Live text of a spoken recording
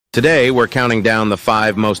Today, we're counting down the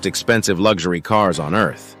 5 most expensive luxury cars on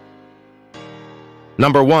Earth.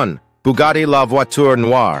 Number 1. Bugatti La Voiture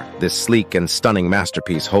Noire. This sleek and stunning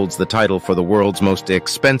masterpiece holds the title for the world's most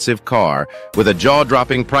expensive car, with a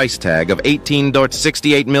jaw-dropping price tag of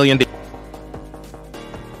 $18.68 million.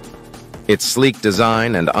 Its sleek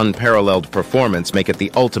design and unparalleled performance make it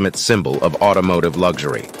the ultimate symbol of automotive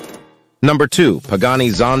luxury. Number 2. Pagani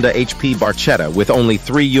Zonda HP Barchetta. With only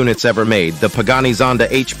 3 units ever made, the Pagani Zonda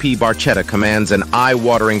HP Barchetta commands an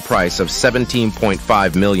eye-watering price of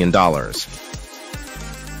 $17.5 million.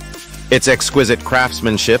 Its exquisite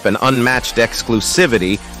craftsmanship and unmatched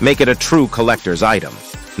exclusivity make it a true collector's item.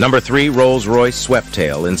 Number 3. Rolls-Royce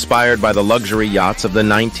Sweptail. Inspired by the luxury yachts of the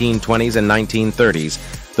 1920s and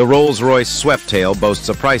 1930s, the Rolls-Royce Sweptail boasts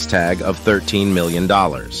a price tag of $13 million.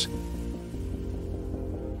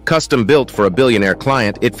 Custom-built for a billionaire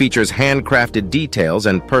client, it features handcrafted details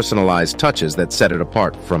and personalized touches that set it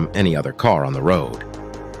apart from any other car on the road.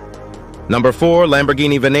 Number 4.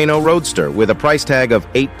 Lamborghini Veneno Roadster. With a price tag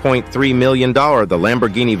of $8.3 million, the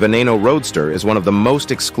Lamborghini Veneno Roadster is one of the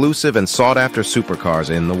most exclusive and sought-after supercars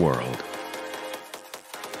in the world.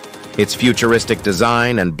 Its futuristic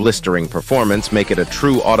design and blistering performance make it a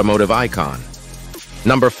true automotive icon.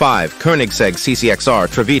 Number 5. Koenigsegg CCXR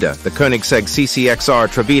Trevita. The Koenigsegg CCXR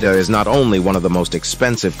Trevita is not only one of the most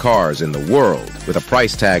expensive cars in the world, with a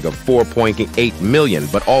price tag of $4.8 million,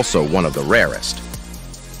 but also one of the rarest.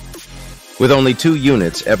 With only 2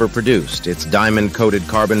 units ever produced, its diamond-coated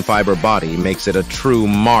carbon fiber body makes it a true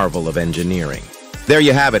marvel of engineering. There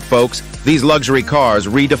you have it, folks. These luxury cars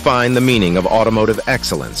redefine the meaning of automotive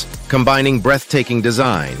excellence, combining breathtaking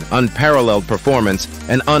design, unparalleled performance,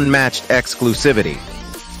 and unmatched exclusivity.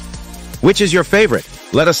 Which is your favorite?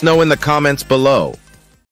 Let us know in the comments below.